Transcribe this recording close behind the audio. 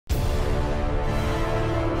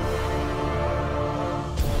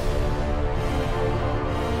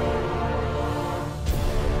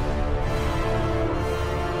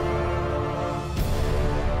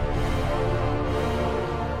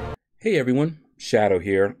Hey everyone, Shaedow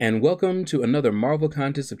here, and welcome to another Marvel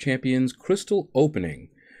Contest of Champions crystal opening.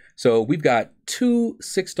 So we've got two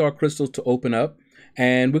 6-star crystals to open up,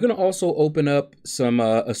 and we're going to also open up some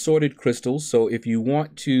assorted crystals. So if you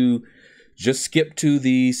want to just skip to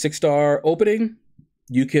the 6-star opening,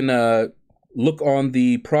 you can look on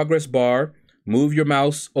the progress bar, move your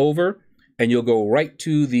mouse over, and you'll go right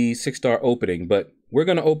to the 6-star opening. But we're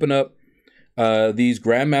going to open up these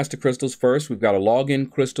Grandmaster Crystals first. We've got a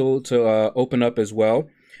login crystal to open up as well.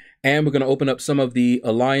 And we're going to open up some of the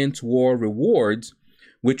Alliance War rewards,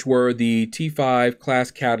 which were the T5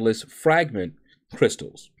 Class Catalyst Fragment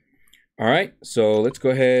crystals. All right, so let's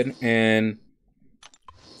go ahead and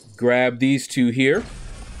grab these two here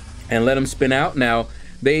and let them spin out. Now,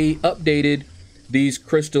 they updated these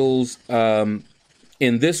crystals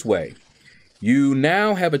in this way. You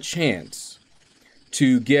now have a chance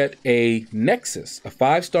to get a Nexus, a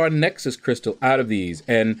 5-star Nexus crystal out of these.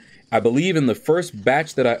 And I believe in the first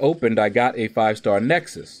batch that I opened, I got a 5-star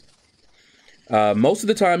Nexus. Most of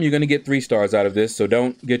the time, you're going to get 3 stars out of this, so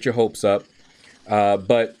don't get your hopes up.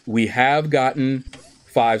 But we have gotten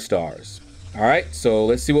 5 stars. All right, so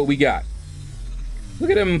let's see what we got. Look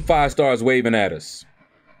at them 5 stars waving at us.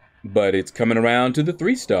 But it's coming around to the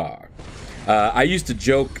 3-star. I used to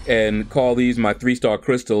joke and call these my 3-star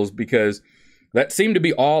crystals because that seemed to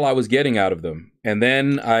be all I was getting out of them. And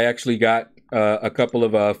then I actually got a couple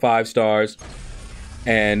of 5 stars.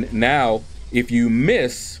 And now, if you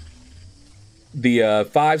miss the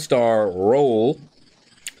 5-star roll,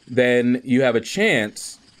 then you have a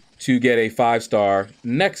chance to get a 5-star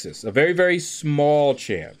Nexus. A very, very small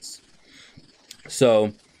chance.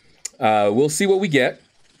 So, we'll see what we get.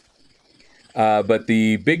 But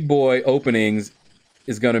the big boy openings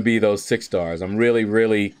is going to be those 6 stars. I'm really,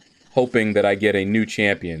 really hoping that I get a new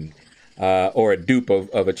champion or a dupe of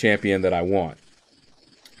a champion that I want.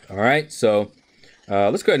 All right, so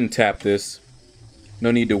let's go ahead and tap this.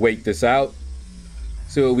 No need to wait this out.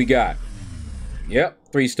 See what we got. Yep,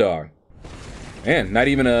 3-star. Man, not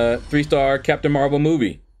even a 3-star Captain Marvel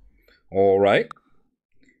movie. All right.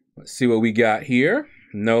 Let's see what we got here.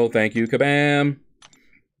 No, thank you. Kabam.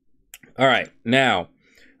 All right, now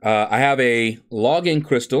I have a login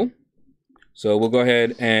crystal. So we'll go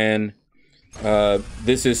ahead and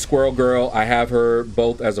this is Squirrel Girl. I have her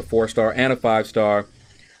both as a 4-star and a 5-star.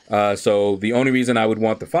 So the only reason I would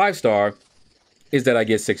want the 5-star is that I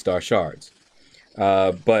get 6-star shards.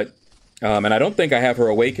 And I don't think I have her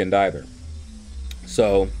awakened either.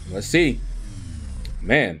 So let's see.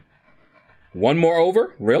 Man, one more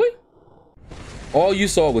over? Really? All you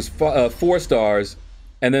saw was 4 stars,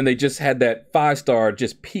 and then they just had that 5-star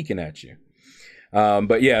just peeking at you.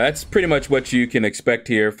 But yeah, that's pretty much what you can expect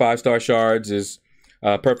here. 5-star shards is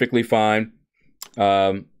perfectly fine.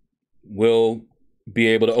 We'll be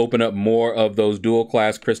able to open up more of those dual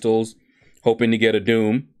class crystals, hoping to get a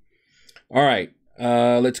Doom. All right,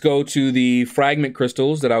 let's go to the Fragment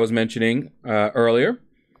crystals that I was mentioning earlier.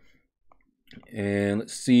 And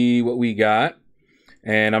let's see what we got.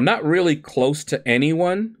 And I'm not really close to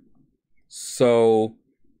anyone. So,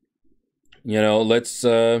 you know, let's...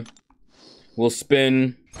 We'll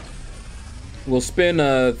spin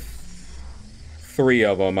 3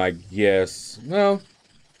 of them, I guess. Well,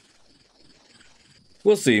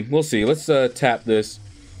 we'll see. We'll see. Let's tap this.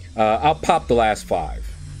 I'll pop the last 5.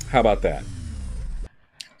 How about that?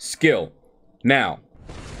 Skill. Now,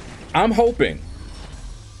 I'm hoping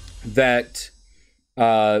that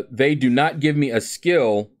they do not give me a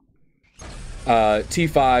skill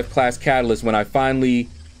T5 class catalyst when I finally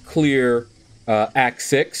clear Act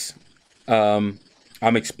 6. I'm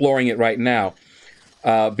exploring it right now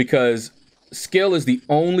because skill is the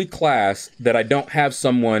only class that I don't have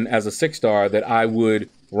someone as a 6-star that I would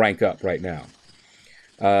rank up right now.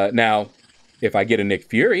 Now, if I get a Nick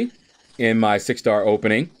Fury in my 6-star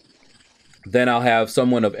opening, then I'll have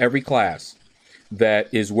someone of every class that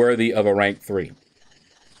is worthy of a rank 3.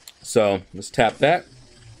 So let's tap that.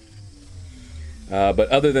 But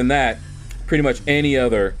other than that, pretty much any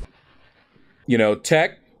other, you know,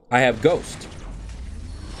 tech, I have Ghost.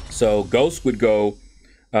 So Ghost would go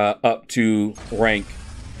up to rank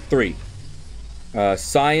 3.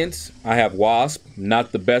 Science, I have Wasp.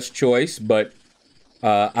 Not the best choice, but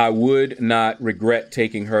I would not regret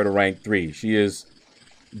taking her to rank 3. She is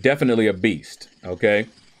definitely a beast, okay?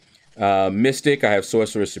 Mystic, I have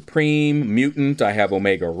Sorcerer Supreme. Mutant, I have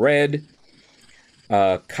Omega Red.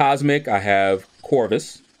 Cosmic, I have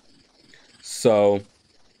Corvus. So...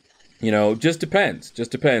 you know, just depends. Just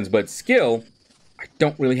depends. But skill, I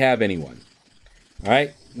don't really have anyone. All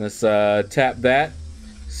right, let's tap that.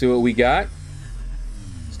 See what we got.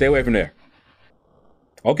 Stay away from there.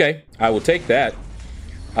 Okay, I will take that.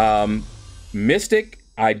 Mystic,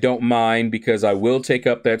 I don't mind because I will take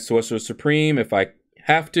up that Sorcerer Supreme if I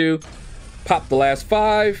have to. Pop the last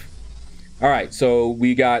 5. All right, so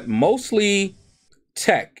we got mostly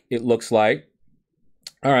tech, it looks like.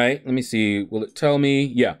 All right, let me see. Will it tell me?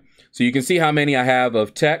 Yeah. So you can see how many I have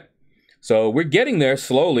of tech. So we're getting there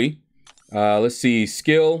slowly. Let's see,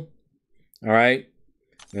 skill. All right,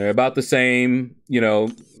 they're about the same, you know.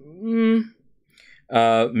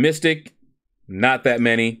 Mystic, not that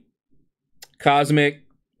many. Cosmic,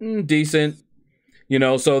 decent. You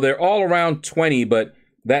know, so they're all around 20, but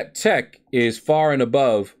that tech is far and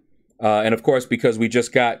above. And of course, because we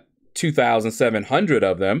just got 2,700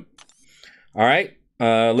 of them. All right,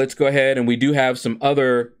 let's go ahead, and we do have some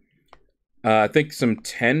other, I think some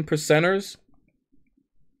 10%ers.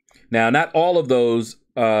 Now, not all of those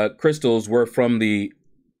crystals were from the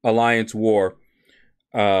Alliance War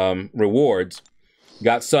rewards.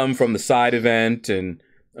 Got some from the side event and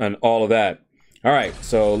all of that. All right,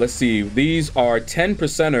 so let's see. These are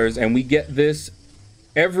 10%ers, and we get this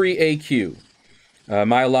every AQ.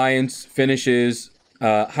 My Alliance finishes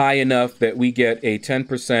high enough that we get a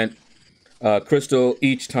 10% crystal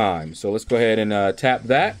each time. So let's go ahead and tap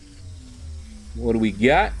that. What do we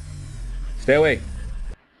got? Stay away.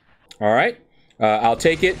 All right, I'll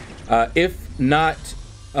take it. If not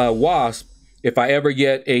Wasp, if I ever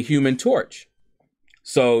get a Human Torch.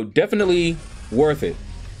 So definitely worth it.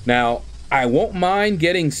 Now, I won't mind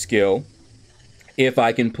getting skill if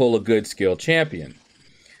I can pull a good skill champion.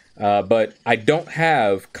 But I don't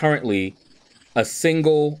have currently a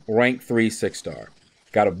single rank 3 6-star.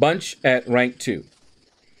 Got a bunch at rank 2,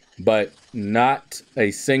 but not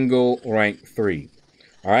a single rank 3.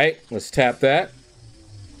 All right, let's tap that.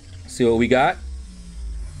 See what we got.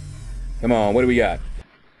 Come on, what do we got?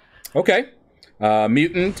 Okay,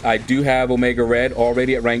 Mutant, I do have Omega Red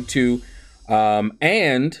already at rank 2.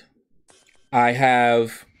 And I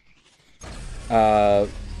have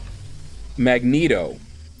Magneto,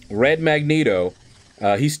 Red Magneto.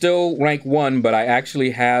 He's still rank 1, but I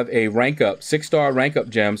actually have a rank up, 6-star rank up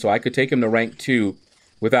gem, so I could take him to rank 2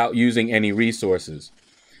 without using any resources.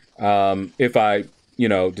 If I, you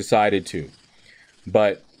know, decided to.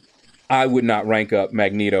 But I would not rank up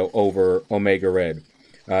Magneto over Omega Red.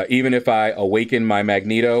 Even if I awaken my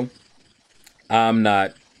Magneto, I'm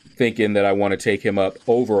not thinking that I want to take him up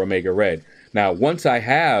over Omega Red. Now, once I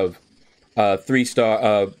have a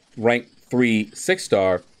 3-star, rank 3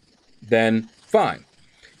 6-star, then fine.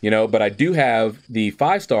 You know, but I do have the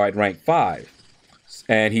 5-star at rank 5,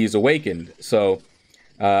 and he's awakened. So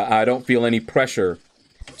I don't feel any pressure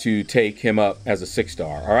to take him up as a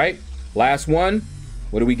 6-star. All right, last one.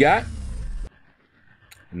 What do we got?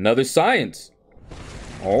 Another science.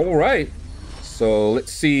 All right. So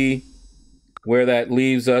let's see where that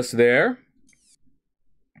leaves us there.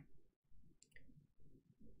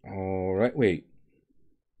 All right, wait.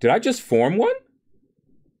 Did I just form one?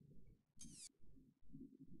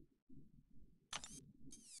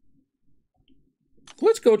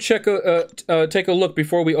 Let's go check take a look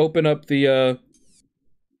before we open up the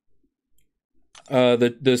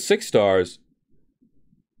 6 stars.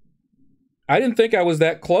 I didn't think I was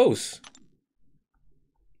that close.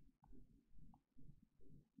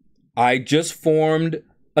 I just formed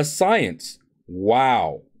a science.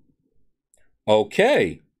 Wow.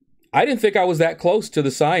 Okay. I didn't think I was that close to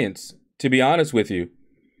the science, to be honest with you.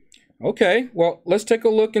 Okay, well, let's take a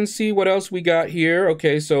look and see what else we got here.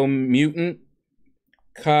 Okay, so Mutant,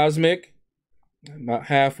 Cosmic, about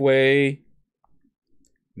halfway.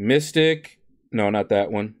 Mystic, no, not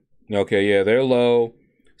that one. Okay, yeah, they're low.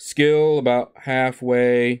 Skill, about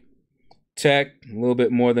halfway. Tech, a little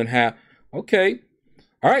bit more than half. Okay.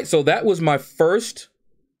 All right, so that was my first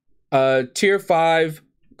tier 5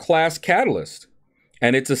 class catalyst.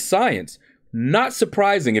 And it's a science. Not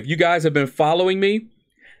surprising. If you guys have been following me,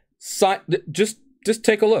 just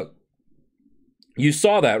take a look. You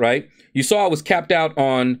saw that, right? You saw I was capped out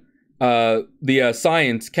on the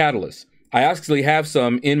science catalyst. I actually have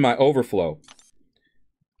some in my overflow.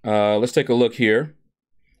 Let's take a look here.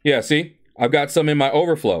 Yeah, see? I've got some in my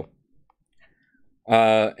overflow.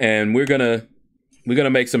 And we're gonna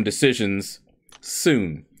make some decisions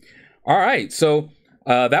soon. All right, so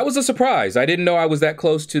that was a surprise. I didn't know I was that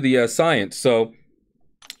close to the science. So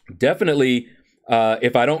definitely,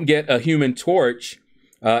 if I don't get a Human Torch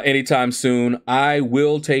anytime soon, I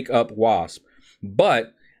will take up Wasp.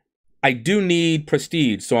 But I do need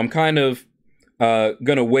Prestige, so I'm kind of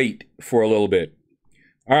gonna wait for a little bit.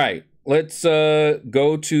 All right, let's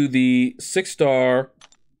go to the 6-star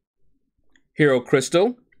Hero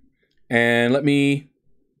Crystal. And let me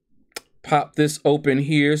pop this open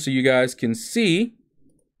here so you guys can see.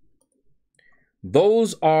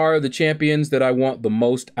 Those are the champions that I want the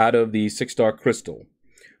most out of the 6-star crystal.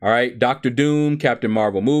 All right, Dr. Doom, Captain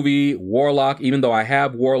Marvel movie, Warlock. Even though I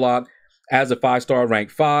have Warlock as a 5-star, rank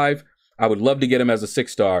 5, I would love to get him as a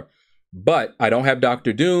 6-star. But I don't have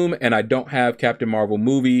Dr. Doom and I don't have Captain Marvel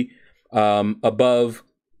movie above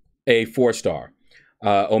a 4-star.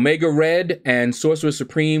 Omega Red and Sorcerer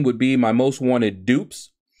Supreme would be my most wanted dupes.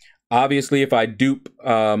 Obviously, if I dupe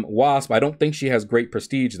Wasp, I don't think she has great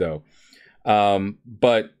prestige though.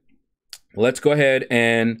 But let's go ahead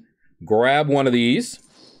and grab one of these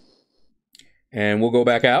and we'll go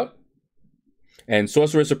back out. And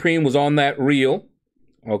Sorcerer Supreme was on that reel.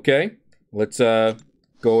 Okay, let's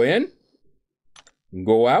go in,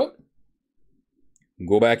 go out,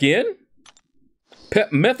 go back in.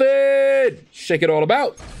 Pep method, shake it all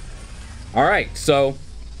about. All right, so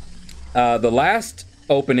the last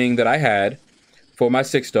opening that I had for my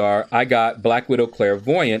 6-star, I got Black Widow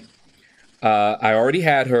Clairvoyant. I already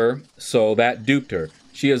had her, so that duped her.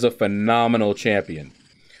 She is a phenomenal champion.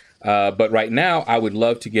 But right now, I would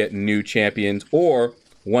love to get new champions or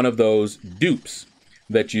one of those dupes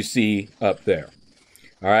that you see up there.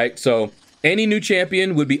 All right, so any new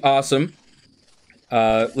champion would be awesome.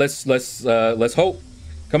 Let's hope.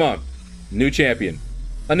 Come on, new champion,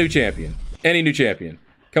 a new champion, any new champion.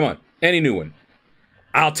 Come on, any new one.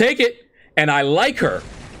 I'll take it, and I like her.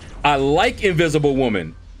 I like Invisible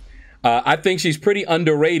Woman. I think she's pretty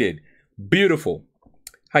underrated. Beautiful.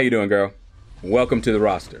 How you doing, girl? Welcome to the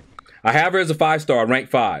roster. I have her as a 5-star, rank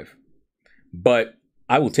 5, but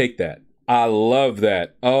I will take that. I love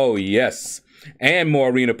that. Oh, yes. And more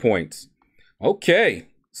arena points. Okay.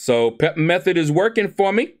 So Pep Method is working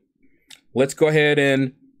for me. Let's go ahead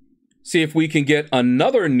and see if we can get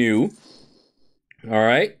another new. All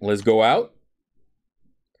right. Let's go out.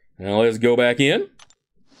 Now let's go back in.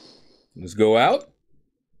 Let's go out.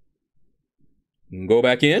 And go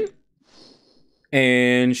back in.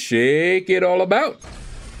 And shake it all about.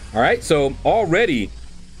 All right. So already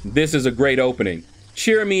this is a great opening.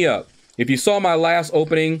 Cheer me up. If you saw my last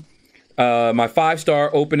opening, my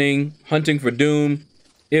 5-star opening, Hunting for Doom,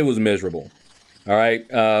 it was miserable. All right.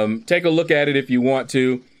 Take a look at it if you want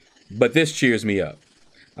to, but this cheers me up.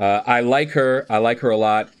 I like her. I like her a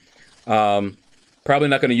lot. Probably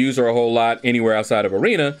not going to use her a whole lot anywhere outside of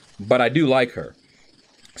Arena, but I do like her.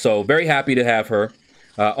 So very happy to have her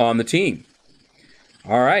on the team.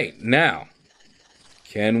 All right. Now,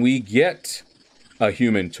 can we get a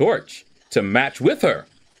Human Torch to match with her?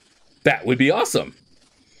 That would be awesome.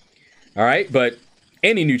 All right. But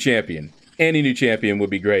any new champion would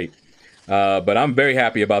be great. But I'm very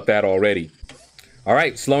happy about that already. All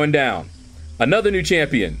right. Slowing down. Another new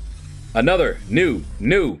champion. Another new.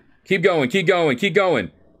 Keep going, keep going, keep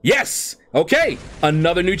going. Yes. Okay.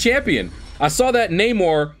 Another new champion. I saw that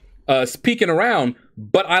Namor peeking around,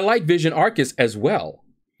 but I like Vision Arcus as well.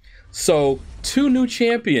 So 2 new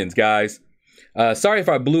champions, guys. Sorry if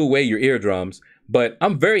I blew away your eardrums, but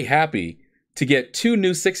I'm very happy to get 2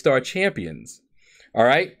 new 6-star champions. All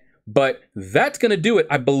right. But that's going to do it.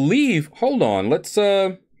 I believe, hold on. Let's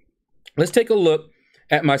take a look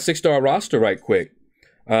at my 6-star roster right quick.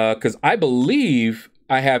 Because I believe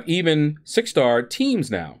I have even 6-star teams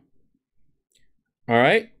now. All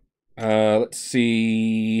right. Let's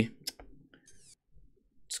see.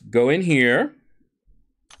 Let's go in here.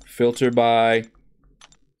 Filter by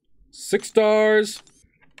 6 stars.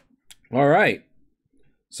 All right.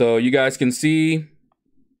 So you guys can see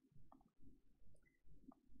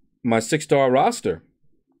my 6-star roster.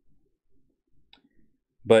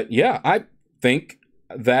 But yeah, I think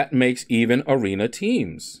that makes even arena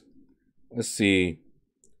teams. Let's see.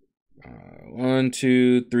 1,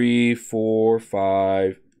 2, 3, 4,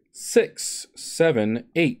 5, 6, 7,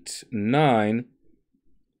 8, 9,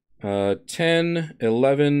 10,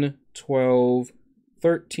 11, 12,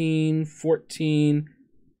 13, 14,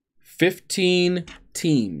 15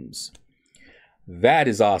 teams. That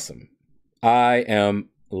is awesome. I am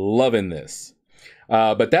loving this.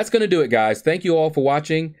 But that's going to do it, guys. Thank you all for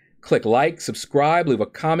watching. Click like, subscribe, leave a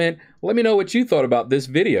comment. Let me know what you thought about this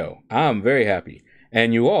video. I'm very happy.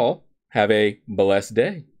 And you all have a blessed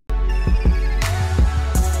day.